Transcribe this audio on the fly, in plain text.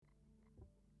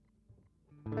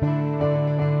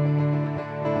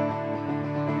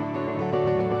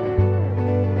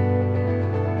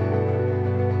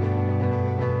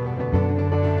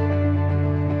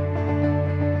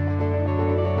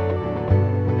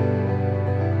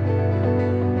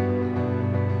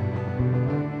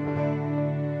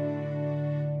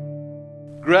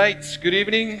Great. Good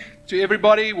evening to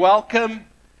everybody. Welcome,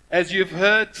 as you've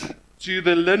heard, to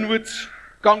the Lynnwood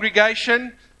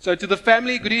congregation. So to the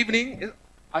family, good evening.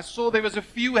 I saw there was a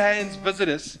few hands,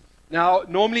 visitors. Now,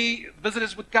 normally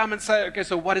visitors would come and say, okay,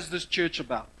 so what is this church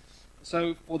about?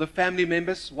 So for the family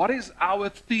members, what is our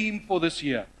theme for this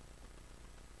year?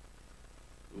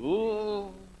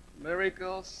 Ooh,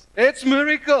 miracles. It's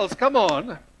miracles. Come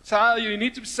on. So you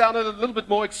need to sound a little bit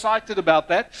more excited about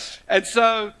that. And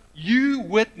so you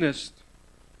witnessed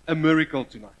a miracle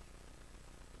tonight.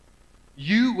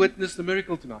 You witnessed a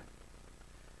miracle tonight.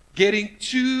 Getting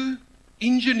two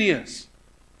engineers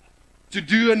to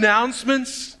do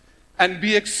announcements and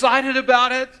be excited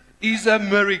about it is a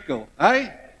miracle. Eh?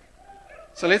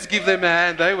 So let's give them a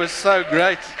hand. They were so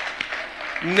great.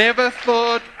 Never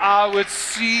thought I would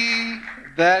see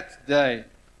that day.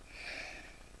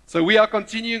 So we are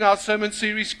continuing our sermon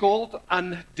series called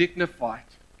Undignified.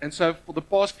 And so for the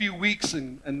past few weeks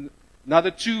and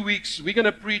another 2 weeks, we're going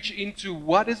to preach into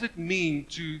what does it mean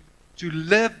to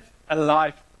live a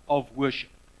life of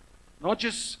worship. Not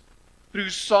just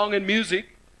through song and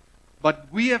music, but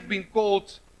we have been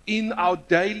called in our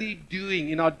daily doing,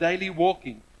 in our daily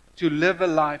walking, to live a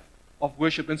life of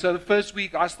worship. And so the first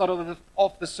week I started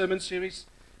off the sermon series,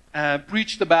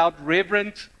 preached about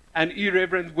reverent and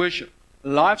irreverent worship. A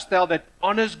lifestyle that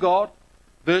honors God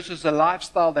versus a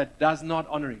lifestyle that does not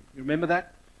honor Him. You remember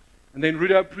that? And then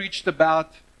Rudo preached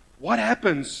about what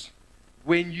happens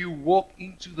when you walk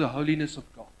into the holiness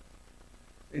of God.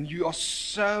 And you are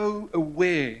so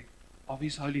aware of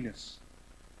His holiness.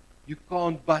 You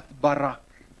can't but barak,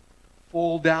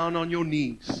 fall down on your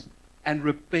knees and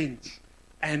repent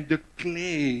and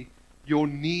declare your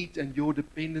need and your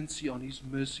dependency on His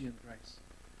mercy and grace.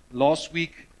 Last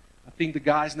week, I think the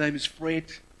guy's name is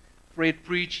Fred. Fred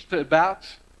preached about,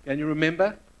 can you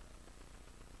remember?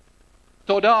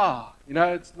 Todah. You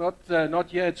know, it's not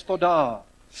here, it's Todah.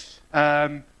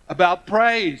 About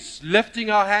praise, lifting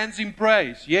our hands in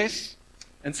praise. Yes?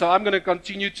 And so I'm going to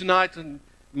continue tonight, and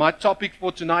my topic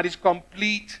for tonight is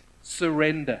complete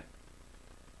surrender.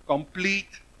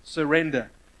 Complete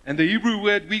surrender. And the Hebrew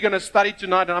word we're going to study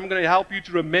tonight, and I'm going to help you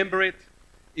to remember it,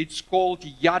 it's called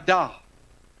Yada.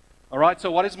 Alright, so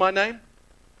what is my name?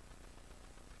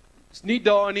 It's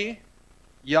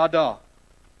Undignified-Yadah.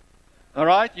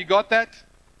 Alright, you got that?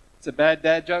 It's a bad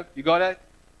dad joke. You got it?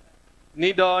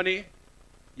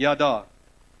 Undignified-Yadah.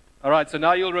 Alright, so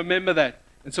now you'll remember that.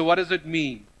 And so what does it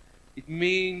mean? It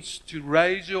means to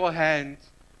raise your hand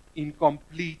in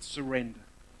complete surrender.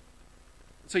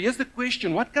 So here's the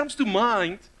question. What comes to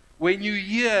mind when you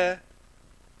hear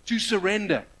to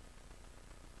surrender?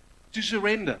 To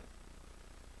surrender.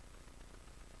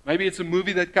 Maybe it's a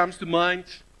movie that comes to mind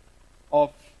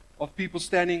of people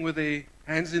standing with their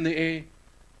hands in the air.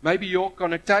 Maybe your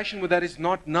connotation with that is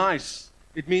not nice.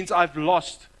 It means I've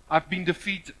lost. I've been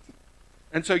defeated.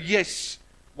 And so yes,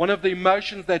 one of the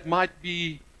emotions that might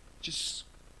be just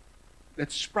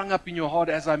that sprung up in your heart,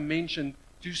 as I mentioned,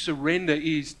 to surrender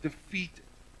is defeated.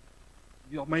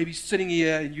 You're maybe sitting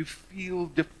here and you feel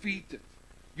defeated.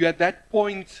 You're at that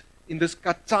point in this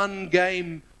Catan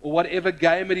game or whatever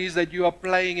game it is that you are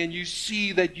playing, and you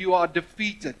see that you are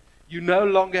defeated. You no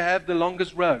longer have the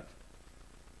longest road.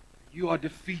 You are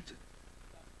defeated.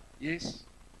 Yes?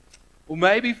 Or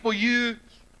maybe for you,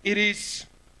 it is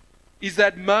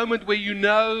that moment where you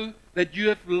know that you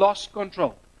have lost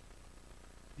control.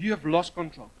 You have lost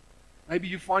control. Maybe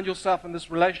you find yourself in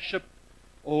this relationship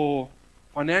or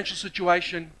financial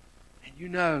situation, and you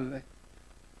know that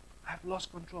I've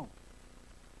lost control.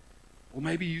 Or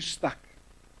maybe you're stuck.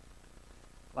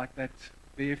 Like that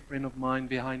dear friend of mine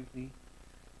behind me.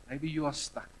 Maybe you are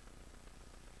stuck.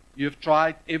 You have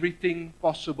tried everything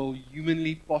possible,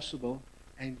 humanly possible,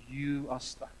 and you are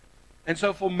stuck. And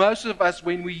so for most of us,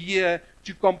 when we hear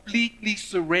to completely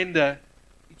surrender,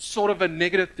 it's sort of a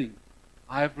negative thing.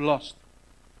 I have lost.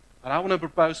 But I want to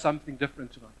propose something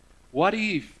different tonight. What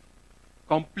if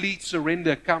complete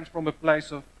surrender comes from a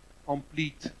place of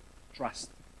complete trust?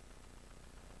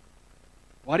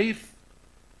 What if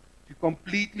to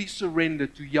completely surrender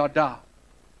to Yada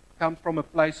comes from a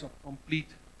place of complete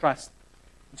trust?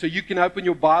 And so you can open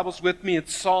your Bibles with me.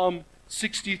 It's Psalm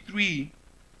 63.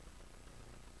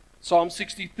 Psalm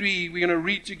 63, we're going to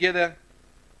read together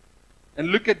and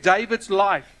look at David's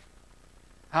life.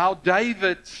 How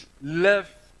David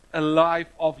lived a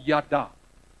life of Yada.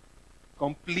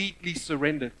 Completely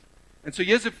surrendered. And so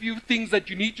here's a few things that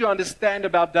you need to understand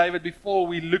about David before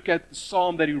we look at the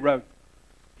psalm that he wrote.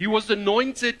 He was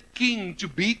anointed king to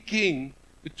be king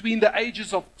between the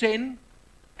ages of 10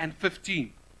 and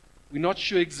 15. We're not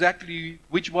sure exactly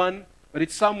which one, but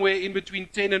it's somewhere in between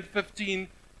 10 and 15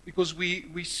 because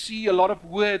we see a lot of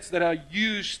words that are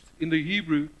used in the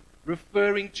Hebrew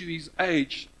referring to his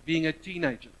age being a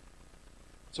teenager.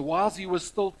 So whilst he was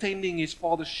still tending his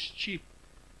father's sheep,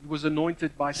 he was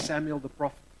anointed by Samuel the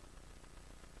prophet.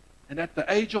 And at the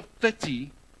age of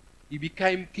 30, he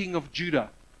became king of Judah.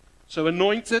 So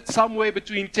anointed somewhere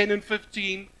between 10 and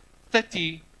 15,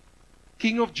 30,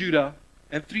 king of Judah,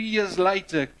 and 3 years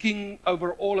later, king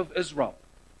over all of Israel.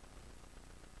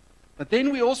 But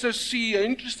then we also see an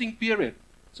interesting period.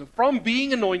 So from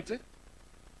being anointed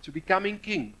to becoming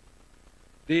king,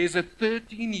 there is a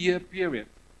 13-year period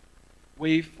where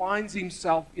he finds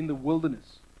himself in the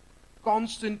wilderness,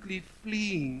 constantly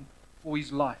fleeing for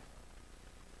his life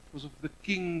because of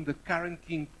the current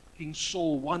king, King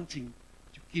Saul, wanting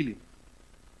to kill him.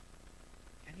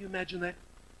 Can you imagine that?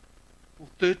 For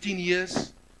 13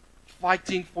 years,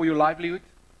 fighting for your livelihood?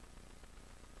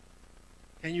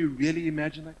 Can you really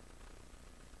imagine that?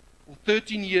 For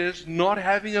 13 years, not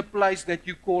having a place that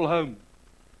you call home.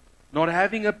 Not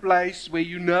having a place where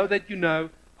you know,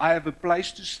 I have a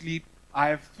place to sleep, I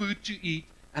have food to eat,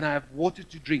 and I have water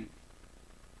to drink.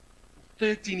 For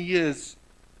 13 years,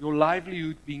 your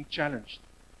livelihood being challenged.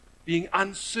 Being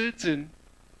uncertain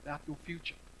about your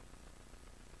future.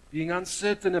 Being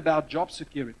uncertain about job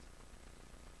security.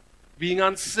 Being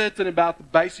uncertain about the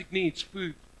basic needs,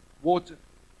 food, water,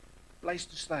 place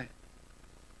to stay.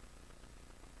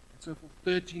 And so for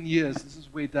 13 years, this is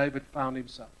where David found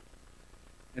himself.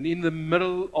 And in the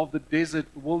middle of the desert,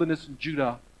 the wilderness in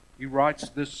Judah, he writes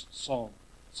this psalm,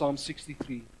 Psalm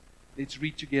 63. Let's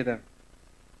read together.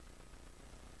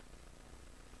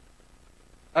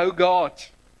 O God,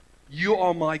 you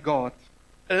are my God.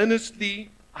 Earnestly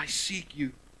I seek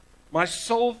you. My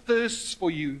soul thirsts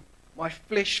for you. My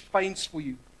flesh faints for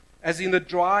you, as in the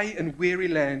dry and weary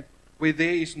land where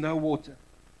there is no water.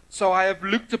 So I have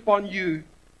looked upon you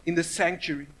in the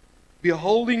sanctuary,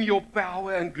 beholding your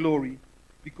power and glory,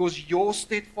 because your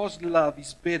steadfast love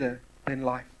is better than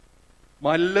life.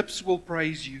 My lips will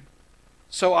praise you,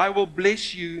 so I will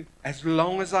bless you as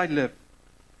long as I live.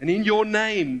 And in your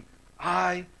name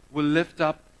I will lift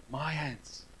up my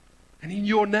hands. And in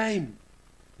your name,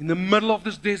 in the middle of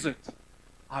this desert,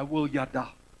 I will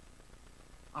yada.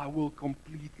 I will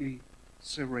completely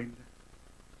surrender.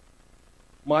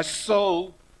 My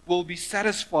soul will be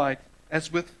satisfied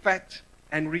as with fat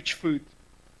and rich food,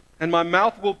 and my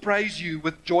mouth will praise you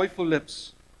with joyful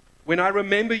lips when I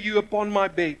remember you upon my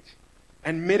bed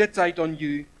and meditate on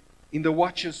you in the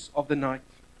watches of the night.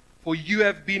 For you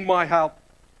have been my help,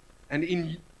 and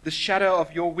in the shadow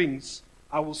of your wings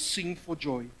I will sing for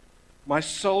joy. My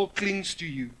soul clings to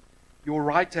you. Your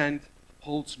right hand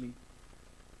holds me.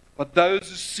 But those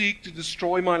who seek to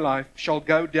destroy my life shall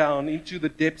go down into the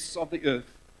depths of the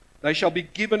earth. They shall be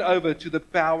given over to the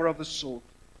power of the sword.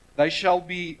 They shall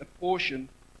be a portion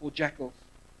for jackals.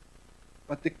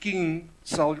 But the king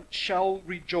shall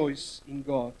rejoice in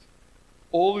God.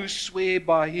 All who swear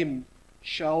by him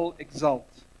shall exult,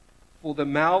 for the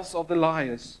mouths of the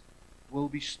liars will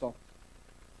be stopped.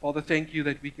 Father, thank you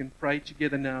that we can pray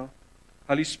together now.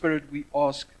 Holy Spirit, we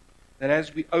ask that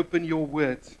as we open your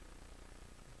word,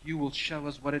 you will show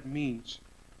us what it means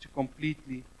to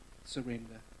completely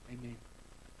surrender. Amen.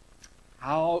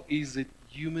 How is it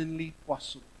humanly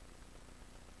possible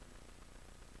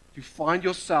to find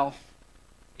yourself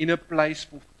in a place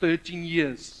for 13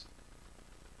 years,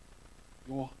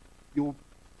 your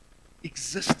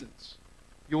existence,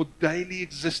 your daily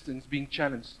existence being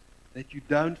challenged, that you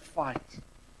don't fight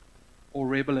or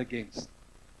rebel against,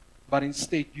 but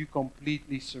instead you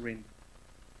completely surrender?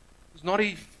 It's not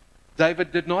if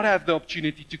David did not have the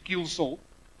opportunity to kill Saul.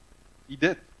 He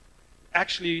did.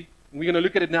 Actually, we're going to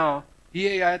look at it now.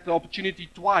 He had the opportunity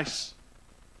twice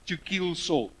to kill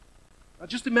Saul. Now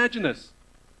just imagine this.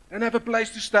 Don't have a place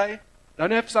to stay.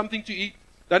 Don't have something to eat.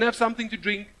 Don't have something to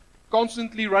drink.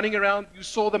 Constantly running around. You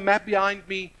saw the map behind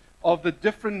me of the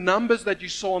different numbers that you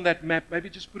saw on that map. Maybe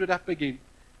just put it up again.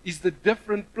 Is the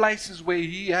different places where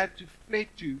he had to flee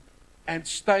to and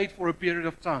stayed for a period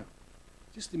of time.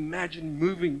 Just imagine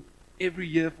moving every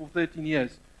year for 13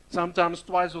 years. Sometimes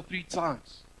twice or three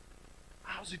times.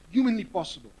 How is it humanly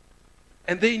possible?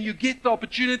 And then you get the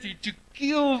opportunity to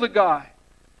kill the guy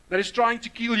that is trying to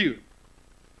kill you.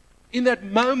 In that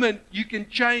moment, you can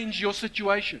change your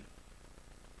situation.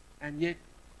 And yet,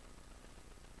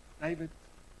 David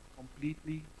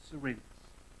completely surrenders.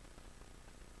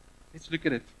 Let's look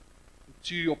at it. The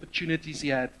two opportunities he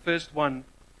had. First one,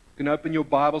 you can open your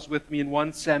Bibles with me in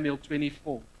 1 Samuel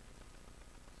 24.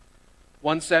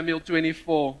 1 Samuel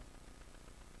 24.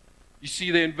 You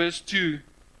see there in verse 2,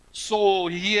 Saul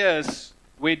hears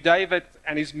where David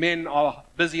and his men are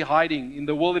busy hiding in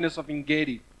the wilderness of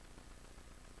En-Gedi.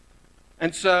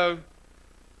 And so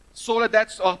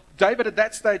David at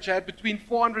that stage had between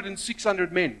 400 and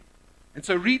 600 men. And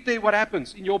so read there what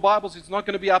happens. In your Bibles, it's not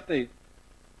going to be up there,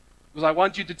 because I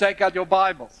want you to take out your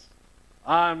Bibles.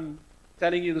 I'm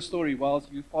telling you the story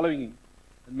whilst you're following him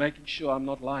and making sure I'm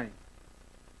not lying.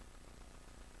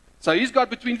 So he's got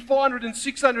between 400 and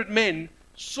 600 men.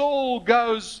 Saul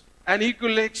goes and he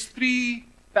collects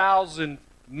 3,000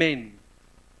 men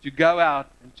to go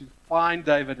out and to find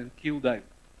David and kill David.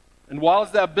 And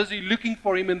whilst they're busy looking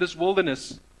for him in this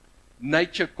wilderness,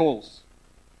 nature calls.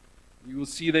 You will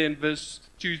see there in verse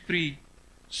 2-3,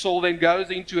 Saul then goes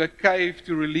into a cave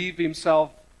to relieve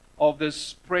himself of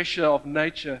this pressure of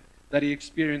nature that he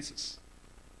experiences.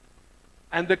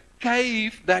 And the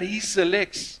cave that he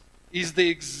selects is the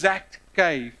exact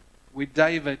cave where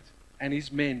David and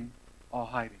his men are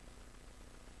hiding.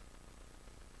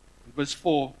 In verse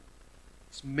 4,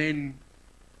 his men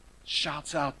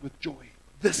shouts out with joy.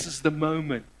 This is the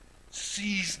moment.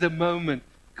 Seize the moment.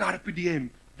 Carpe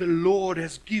diem. The Lord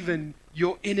has given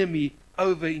your enemy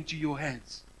over into your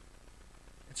hands.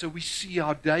 And so we see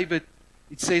how David,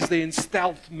 it says they're in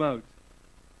stealth mode.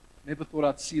 Never thought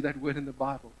I'd see that word in the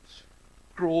Bible.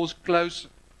 Crawls closer.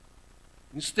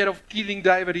 Instead of killing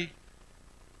David,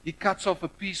 he cuts off a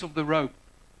piece of the rope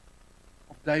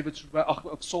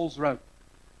of Saul's rope.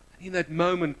 And in that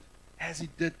moment, as he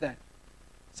did that,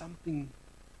 something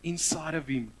inside of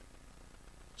him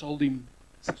told him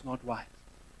this is not right.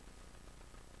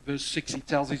 Verse 6, he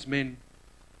tells his men,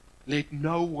 let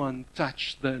no one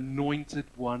touch the anointed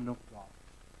one of God.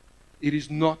 It is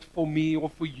not for me or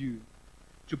for you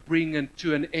to bring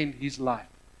to an end his life,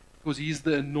 because he is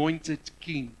the anointed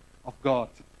king of God.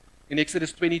 In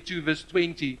Exodus 22 verse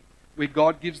 20, where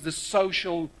God gives the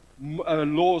social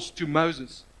laws to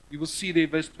Moses, you will see there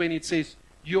verse 20, it says,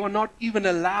 you are not even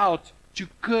allowed to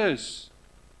curse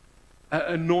an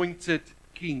anointed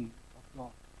king of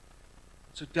God.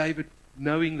 So David,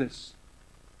 knowing this,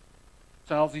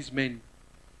 tells his men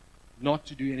not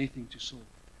to do anything to Saul.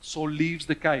 Saul leaves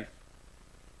the cave.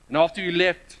 And after he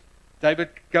left, David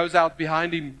goes out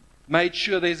behind him, made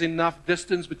sure there's enough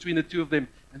distance between the two of them.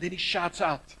 And then he shouts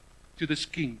out to this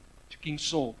king, to King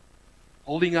Saul,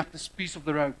 holding up this piece of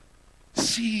the rope.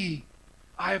 See,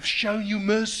 I have shown you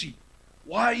mercy.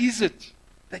 Why is it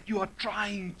that you are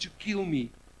trying to kill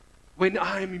me when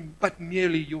I am but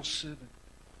merely your servant?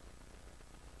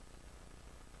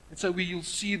 And so you'll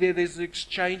see there's an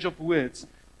exchange of words.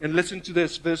 And listen to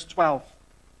this, verse 12.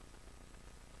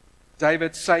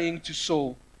 David saying to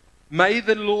Saul, may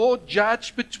the Lord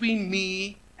judge between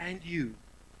me and you.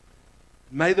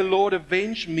 May the Lord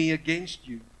avenge me against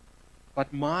you,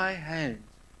 but my hand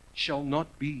shall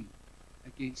not be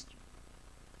against you.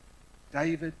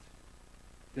 David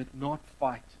did not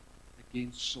fight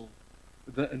against Saul,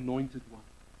 the anointed one.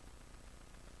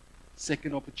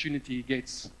 Second opportunity he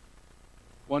gets.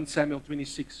 1 Samuel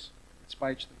 26. It's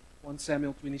page 3. 1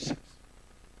 Samuel 26.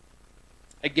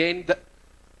 Again,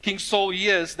 King Saul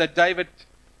hears that David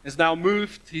has now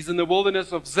moved. He's in the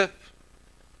wilderness of Ziph.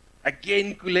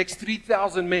 Again collects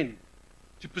 3,000 men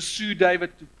to pursue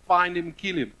David, to find him,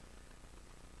 kill him.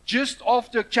 Just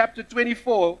after chapter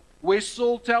 24, where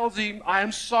Saul tells him, I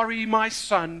am sorry, my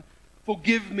son,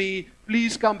 forgive me,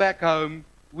 please come back home,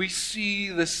 we see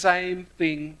the same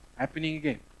thing happening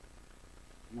again.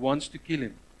 He wants to kill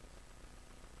him.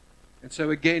 And so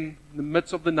again, in the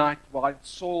midst of the night, while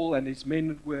Saul and his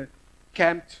men were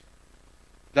camped,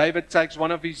 David takes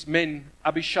one of his men,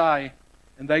 Abishai,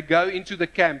 and they go into the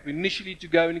camp, initially to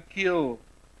go and kill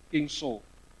King Saul.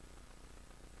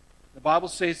 The Bible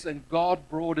says, and God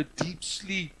brought a deep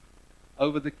sleep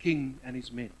over the king and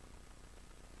his men.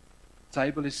 The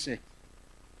table is set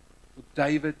for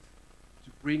David to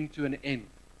bring to an end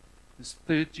this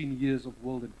 13 years of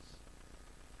wilderness.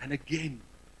 And again,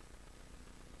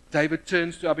 David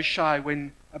turns to Abishai.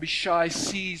 When Abishai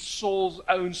sees Saul's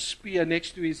own spear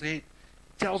next to his head,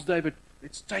 he tells David,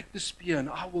 let's take the spear and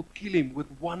I will kill him with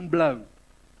one blow.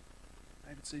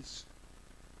 David says,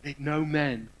 let no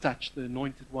man touch the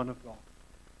anointed one of God.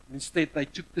 And instead, they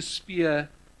took the spear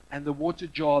and the water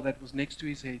jar that was next to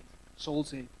his head,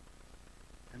 Saul's head,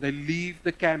 and they leave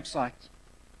the campsite,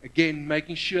 again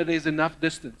making sure there's enough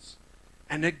distance.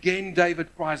 And again,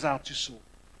 David cries out to Saul,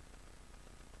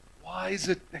 why is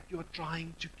it that you're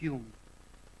trying to kill me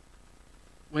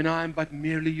when I am but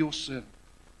merely your servant?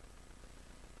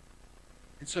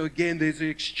 And so again, there's an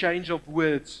exchange of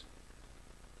words.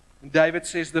 And David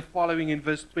says the following in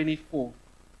verse 24.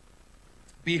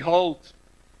 Behold,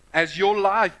 as your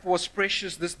life was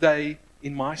precious this day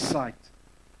in my sight,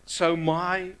 so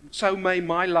may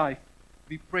my life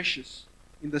be precious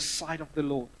in the sight of the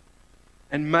Lord,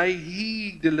 and may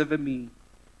He deliver me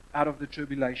out of the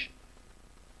tribulation.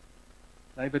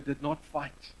 David did not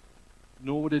fight,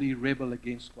 nor did he rebel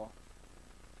against God.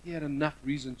 He had enough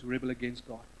reason to rebel against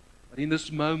God. But in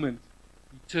this moment,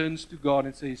 he turns to God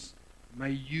and says,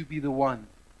 may you be the one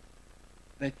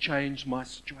that changed my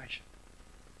situation.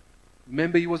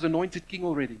 Remember, he was anointed king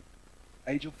already,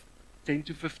 age of 10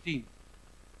 to 15.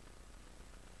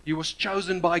 He was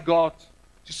chosen by God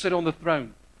to sit on the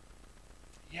throne.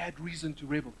 He had reason to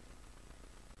rebel.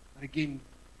 But again,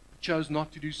 he chose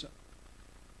not to do so.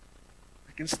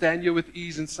 I can stand here with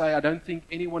ease and say, I don't think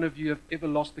any one of you have ever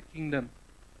lost the kingdom.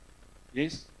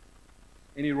 Yes?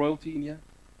 Any royalty in here?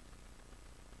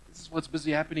 This is what's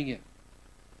busy happening here.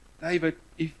 David,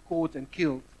 if caught and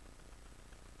killed,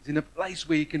 is in a place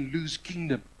where he can lose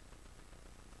kingdom.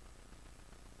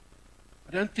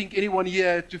 I don't think anyone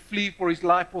here had to flee for his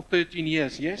life for 13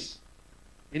 years. Yes?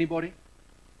 Anybody?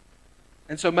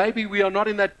 And so maybe we are not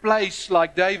in that place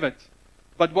like David.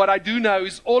 But what I do know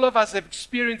is all of us have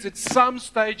experienced at some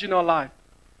stage in our life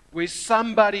where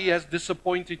somebody has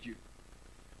disappointed you,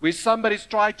 where somebody's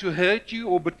tried to hurt you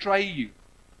or betray you,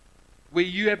 where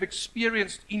you have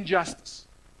experienced injustice,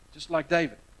 just like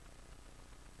David,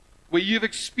 where you've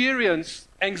experienced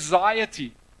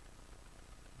anxiety,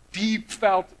 deep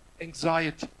felt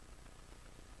anxiety.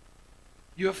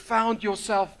 You have found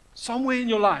yourself somewhere in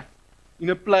your life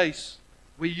in a place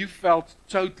where you felt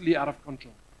totally out of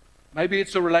control. Maybe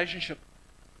it's a relationship.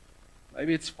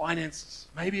 Maybe it's finances.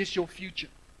 Maybe it's your future.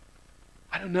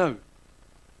 I don't know.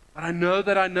 But I know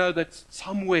that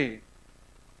somewhere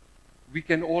we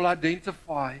can all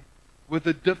identify with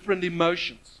the different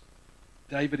emotions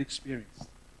David experienced.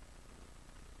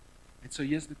 And so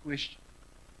here's the question.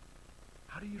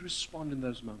 How do you respond in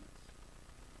those moments?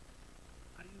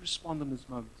 How do you respond in those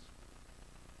moments?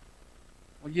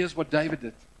 Well, here's what David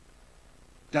did.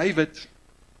 David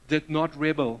did not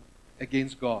rebel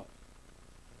against God.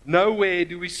 Nowhere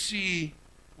do we see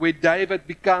where David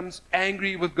becomes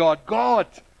angry with God. God,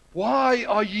 why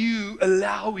are you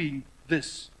allowing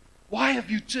this? Why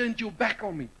have you turned your back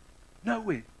on me?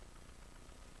 Nowhere.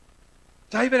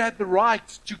 David had the right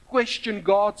to question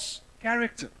God's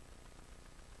character.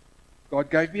 God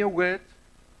gave me a word,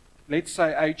 let's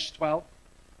say age 12,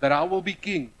 that I will be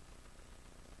king.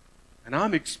 And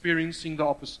I'm experiencing the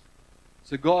opposite.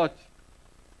 So God,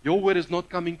 your word is not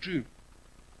coming true.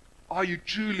 Are you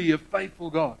truly a faithful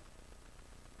God?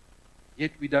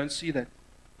 Yet we don't see that.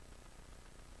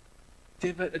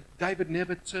 David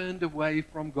never turned away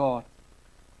from God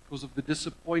because of the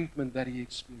disappointment that he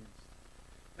experienced.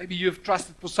 Maybe you have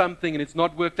trusted for something and it's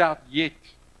not worked out yet.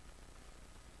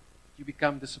 You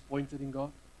become disappointed in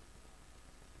God.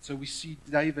 So we see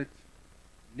David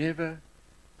never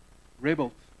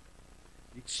rebelled.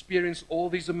 He experienced all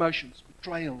these emotions,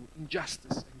 betrayal,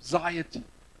 injustice, anxiety,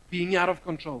 being out of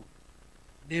control.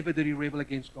 Never did he rebel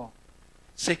against God.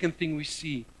 Second thing we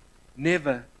see,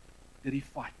 never did he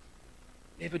fight.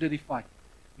 Never did he fight.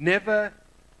 Never,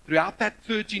 throughout that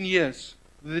 13 years,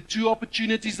 the two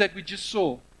opportunities that we just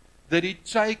saw, did he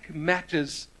take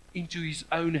matters into his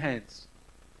own hands.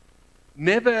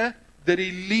 Never did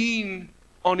he lean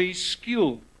on his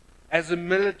skill as a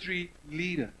military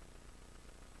leader.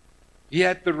 He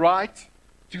had the right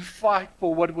to fight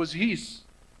for what was his.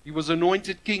 He was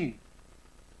anointed king.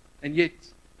 And yet,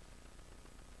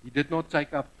 he did not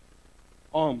take up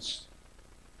arms.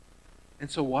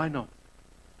 And so why not?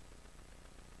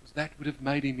 Because that would have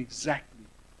made him exactly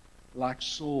like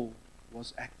Saul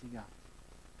was acting out.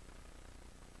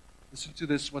 Listen to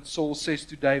this, what Saul says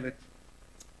to David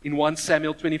in 1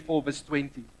 Samuel 24 verse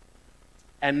 20.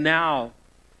 And now,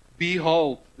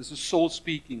 behold, this is Saul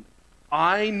speaking,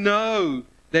 I know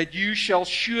that you shall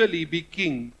surely be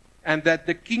king, and that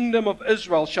the kingdom of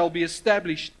Israel shall be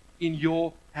established in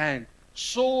your hand.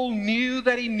 Saul knew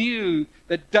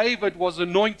that David was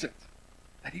anointed,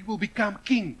 that he will become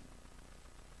king.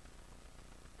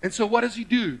 And so what does he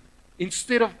do?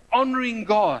 Instead of honoring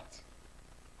God,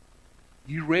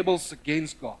 he rebels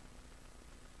against God,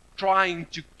 trying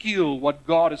to kill what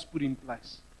God has put in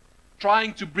place,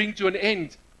 trying to bring to an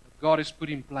end what God has put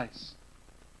in place.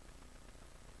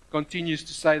 Continues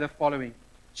to say the following,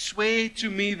 swear to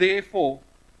me therefore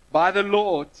by the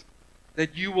Lord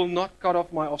that you will not cut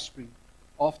off my offspring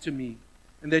after me,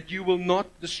 and that you will not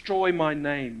destroy my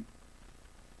name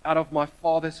out of my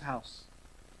father's house.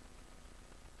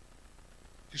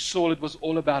 To Saul it was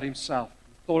all about himself.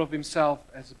 He thought of himself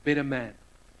as a better man,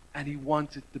 and he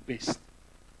wanted the best.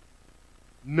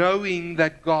 Knowing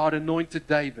that God anointed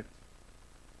David,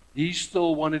 He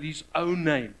still wanted his own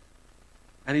name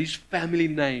and his family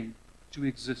name to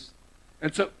exist.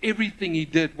 And so everything he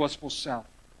did was for self.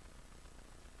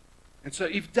 And so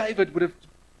if David would have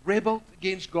rebelled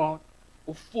against God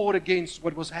or fought against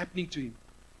what was happening to him,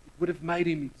 it would have made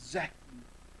him exactly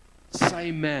the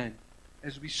same man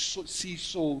as we see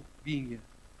Saul being here.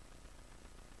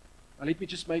 Now let me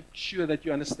just make sure that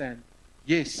you understand.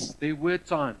 Yes, there were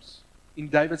times in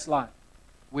David's life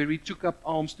where he took up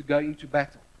arms to go into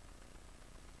battle.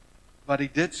 But he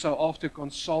did so after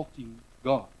consulting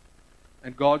God.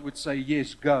 And God would say,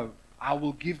 yes, go. I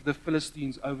will give the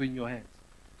Philistines over in your hands.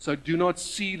 So do not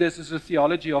see this as a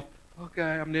theology of, okay,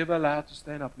 I'm never allowed to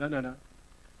stand up. No.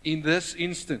 In this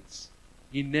instance,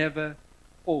 he never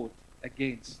fought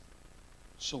against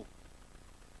Saul.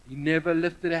 He never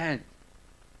lifted a hand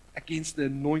against the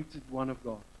anointed one of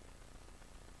God.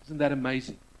 Isn't that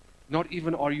amazing? Not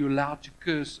even are you allowed to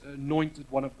curse an anointed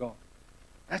one of God.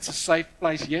 That's a safe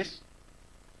place, yes?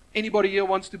 Anybody here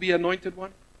wants to be anointed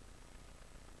one?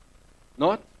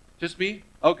 Not? Just me?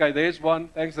 Okay, there's one.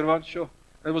 Thanks, everyone. Sure.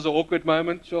 That was an awkward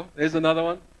moment. Sure. There's another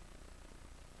one.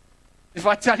 If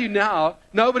I tell you now,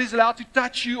 nobody's allowed to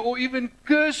touch you or even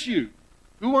curse you.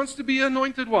 Who wants to be an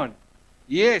anointed one?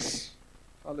 Yes.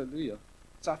 Hallelujah.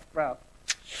 Tough crowd.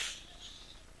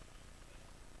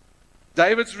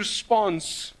 David's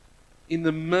response in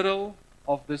the middle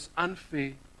of this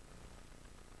unfair,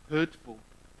 hurtful,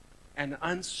 and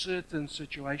uncertain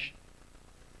situation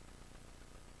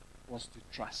was to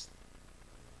trust.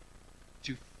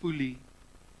 To fully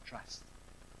trust.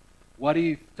 What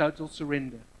if total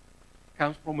surrender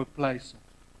comes from a place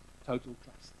of total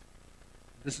trust?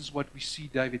 This is what we see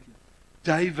David here.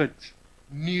 David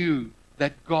knew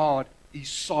that God is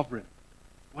sovereign.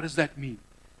 What does that mean?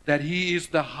 That He is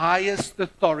the highest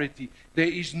authority. There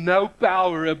is no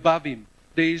power above Him.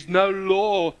 There is no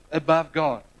law above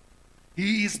God.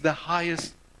 He is the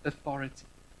highest authority.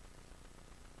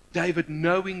 David,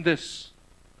 knowing this,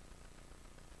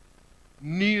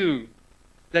 knew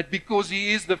that because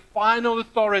he is the final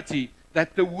authority,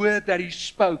 that the word that he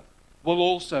spoke will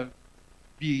also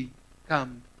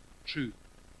become true.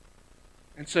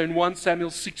 And so in 1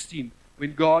 Samuel 16,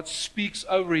 when God speaks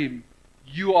over him,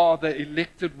 you are the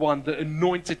elected one, the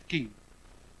anointed king.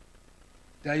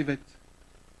 David,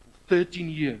 for 13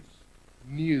 years,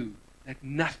 knew that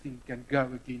nothing can go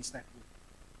against that word.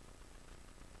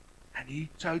 And he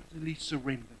totally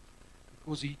surrendered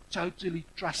because he totally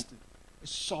trusted a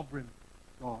sovereign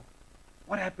God.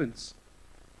 What happens?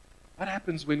 What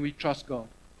happens when we trust God?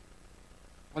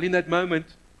 Well, in that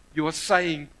moment, you are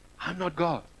saying, I'm not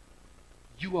God.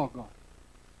 You are God.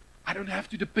 I don't have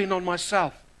to depend on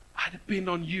myself. I depend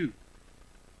on you.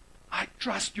 I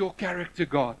trust your character,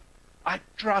 God. I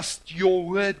trust your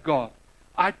word, God.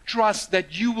 I trust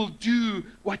that you will do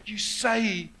what you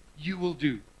say you will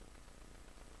do.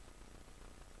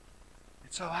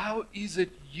 And so how is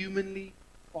it humanly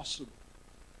possible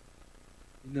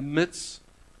in the midst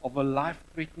of a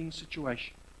life-threatening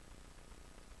situation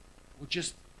or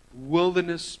just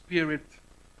wilderness period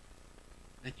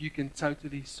that you can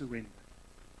totally surrender?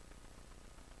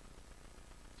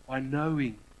 It's by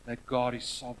knowing that God is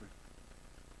sovereign,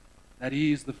 that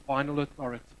He is the final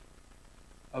authority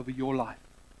over your life,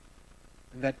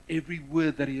 and that every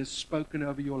word that He has spoken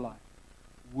over your life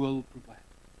will prevail.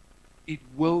 It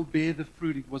will bear the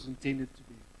fruit it was intended to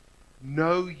bear.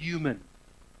 No human,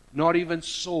 not even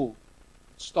Saul,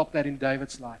 could stop that in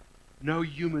David's life. No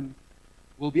human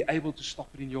will be able to stop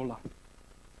it in your life.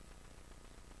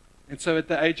 And so at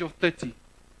the age of 30,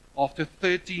 after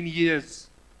 13 years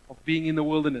of being in the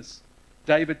wilderness,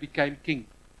 David became king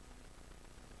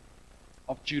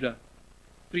of Judah.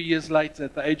 3 years later,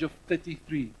 at the age of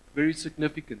 33, very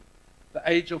significant, the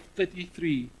age of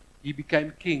 33, he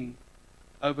became king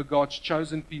over God's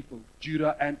chosen people,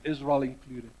 Judah and Israel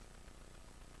included.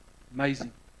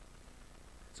 Amazing.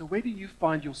 So where do you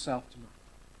find yourself tonight?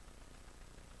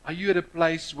 Are you at a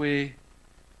place where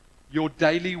your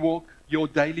daily walk, your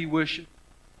daily worship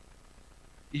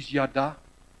is Yada,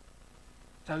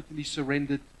 totally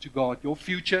surrendered to God? Your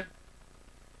future,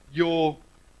 your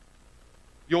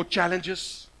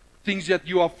challenges, things that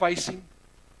you are facing,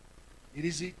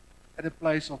 is it at a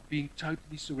place of being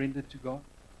totally surrendered to God?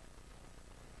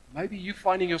 Maybe you're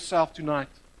finding yourself tonight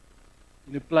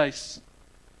in a place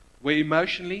where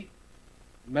emotionally,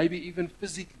 maybe even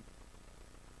physically,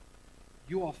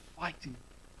 you are fighting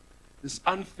this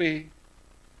unfair,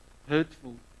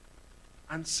 hurtful,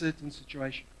 uncertain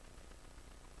situation.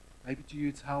 Maybe to you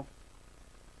it's health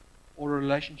or a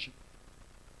relationship.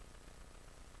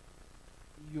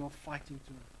 You are fighting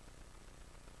tonight.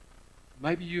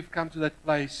 Maybe you've come to that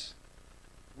place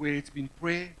where it's been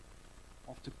prayer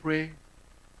after prayer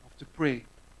after prayer,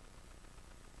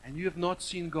 and you have not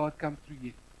seen God come through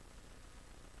yet.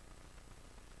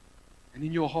 And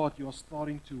in your heart, you are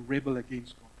starting to rebel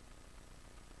against God.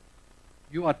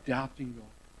 You are doubting God.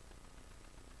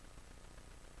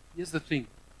 Here's the thing.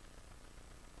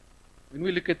 When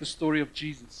we look at the story of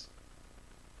Jesus,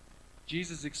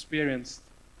 Jesus experienced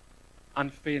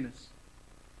unfairness.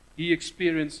 He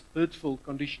experienced hurtful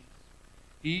conditions.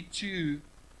 He too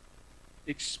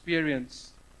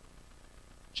experienced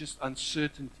just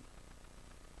uncertainty.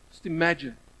 Just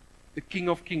imagine the King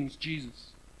of Kings,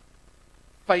 Jesus,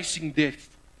 facing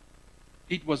death.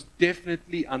 It was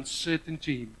definitely uncertain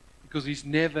to him because he's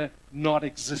never not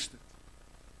existed.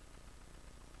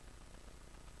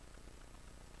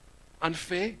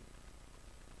 Unfair?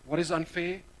 What is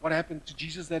unfair? What happened to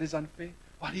Jesus that is unfair?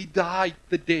 Well, he died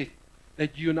the death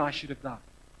that you and I should have died.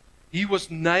 He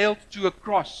was nailed to a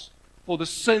cross for the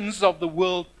sins of the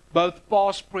world, both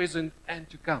past, present, and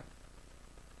to come.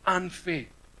 Unfair.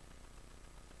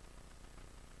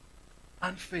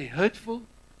 Unfair. Hurtful.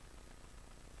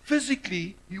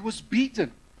 Physically, he was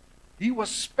beaten. He was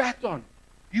spat on.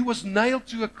 He was nailed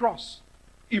to a cross.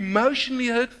 Emotionally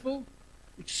hurtful.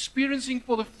 Experiencing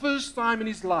for the first time in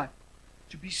his life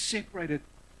to be separated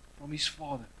from his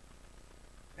Father.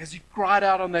 As he cried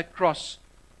out on that cross,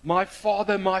 my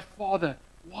Father,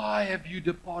 why have you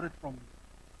departed from me?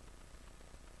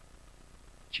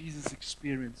 Jesus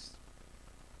experienced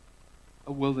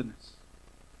a wilderness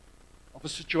of a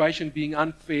situation being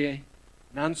unfair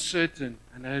and uncertain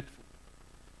and hurtful.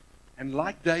 And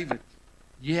like David,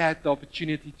 he had the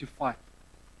opportunity to fight.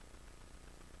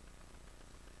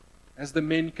 As the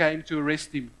men came to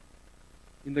arrest him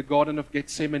in the Garden of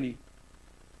Gethsemane,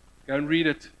 go and read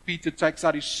it. Peter takes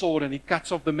out his sword and he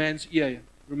cuts off the man's ear.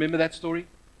 Remember that story?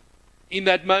 In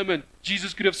that moment,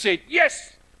 Jesus could have said,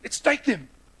 yes, let's take them.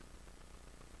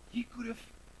 He could have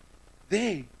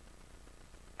there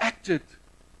acted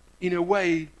in a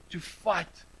way to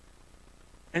fight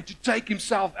and to take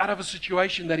himself out of a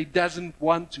situation that he doesn't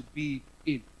want to be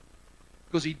in.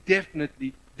 Because he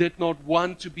definitely did not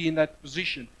want to be in that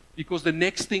position. Because the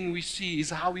next thing we see is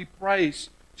how he prays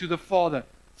to the Father.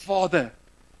 Father,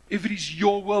 if it is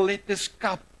your will, let this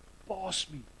cup pass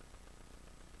me.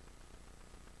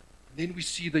 And then we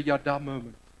see the Yada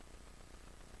moment.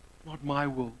 Not my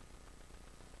will.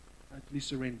 Totally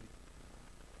surrendered.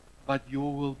 But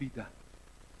your will be done.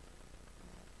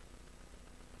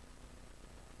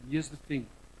 And here's the thing.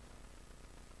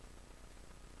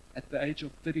 At the age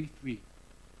of 33,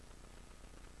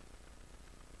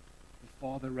 the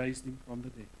Father raised him from the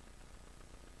dead.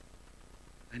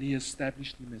 And he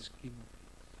established him as King of Kings.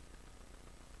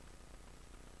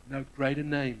 No greater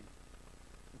name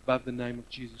above the name of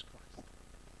Jesus Christ.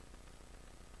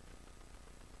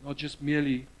 Not just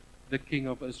merely the King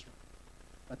of Israel,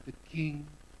 but the King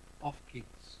of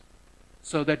Kings.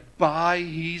 So that by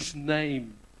his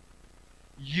name,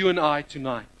 you and I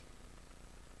tonight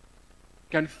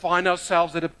can find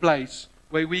ourselves at a place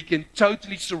where we can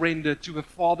totally surrender to the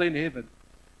Father in heaven,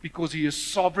 because he is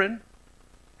sovereign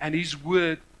and his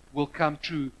word will come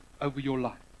true over your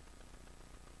life.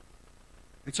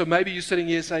 And so maybe you're sitting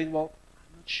here saying, well,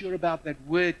 I'm not sure about that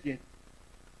word yet.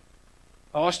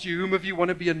 I asked you, whom of you want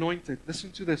to be anointed?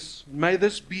 Listen to this. May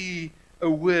this be a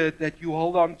word that you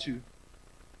hold on to.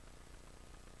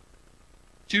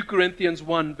 2 Corinthians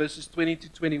 1 verses 20 to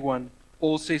 21,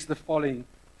 Paul says the following.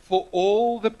 For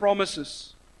all the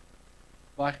promises,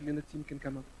 the team can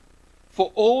come up.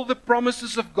 For all the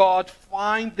promises of God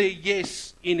find their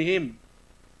yes in him.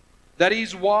 That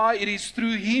is why it is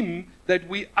through him that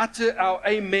we utter our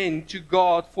amen to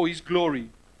God for his glory.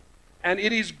 And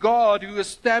it is God who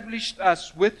established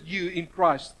us with you in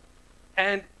Christ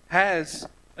and has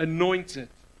anointed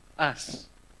us.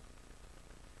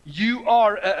 You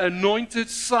are an anointed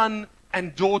son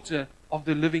and daughter of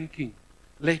the living King.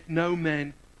 Let no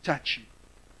man touch you.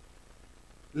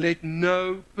 Let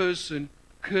no person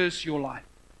curse your life.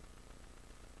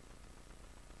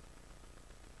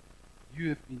 You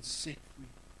have been set free.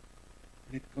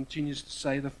 And it continues to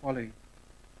say the following.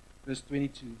 Verse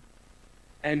 22.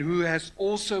 And who has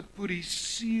also put his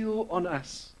seal on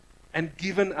us and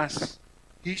given us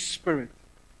his Spirit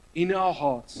in our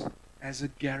hearts as a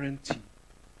guarantee.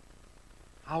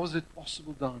 How is it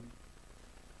possible, Don,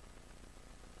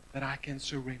 that I can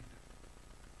surrender?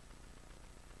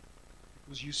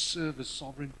 Because you serve a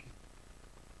sovereign King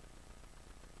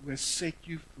who has set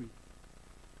you free,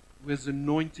 who has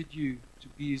anointed you to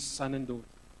be his son and daughter,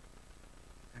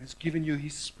 and has given you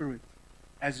his Spirit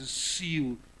as a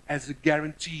seal, as a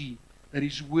guarantee that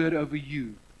his word over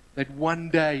you, that one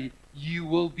day you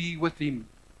will be with Him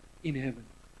in heaven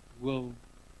will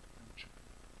come true.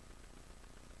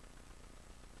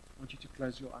 I want you to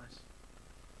close your eyes.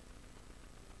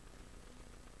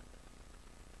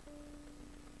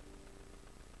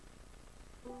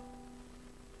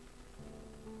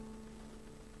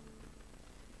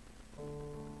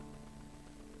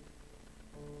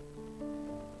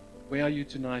 Where are you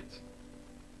tonight?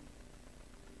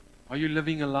 Are you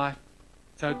living a life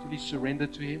totally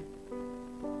surrendered to Him?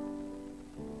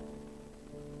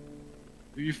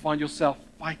 Do you find yourself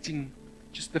fighting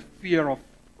just the fear of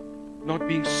not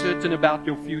being certain about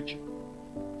your future?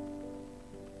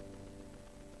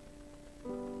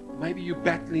 Maybe you're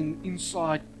battling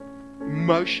inside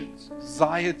emotions,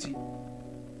 anxiety,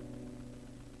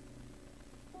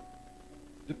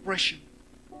 depression,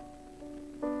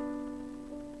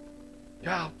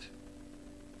 doubt.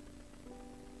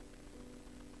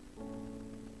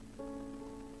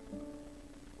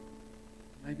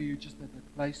 Maybe you're just at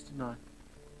that place tonight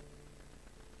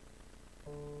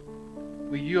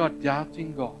where you are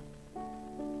doubting God. I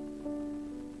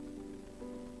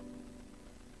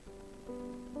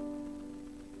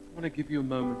want to give you a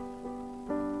moment.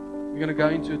 We're going to go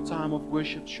into a time of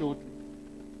worship shortly.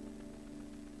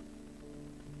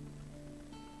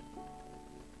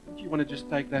 If you want to just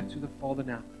take that to the Father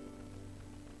now.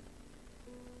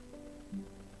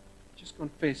 Just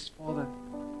confess, Father,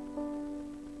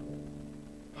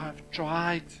 I've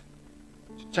tried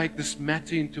to take this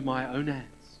matter into my own hands.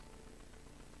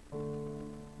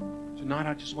 Tonight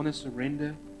I just want to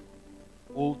surrender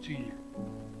all to you.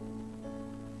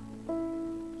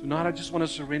 Tonight I just want to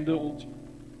surrender all to you.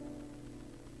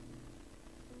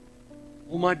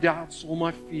 All my doubts, all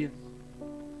my fears.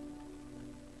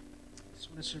 I just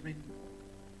want to surrender.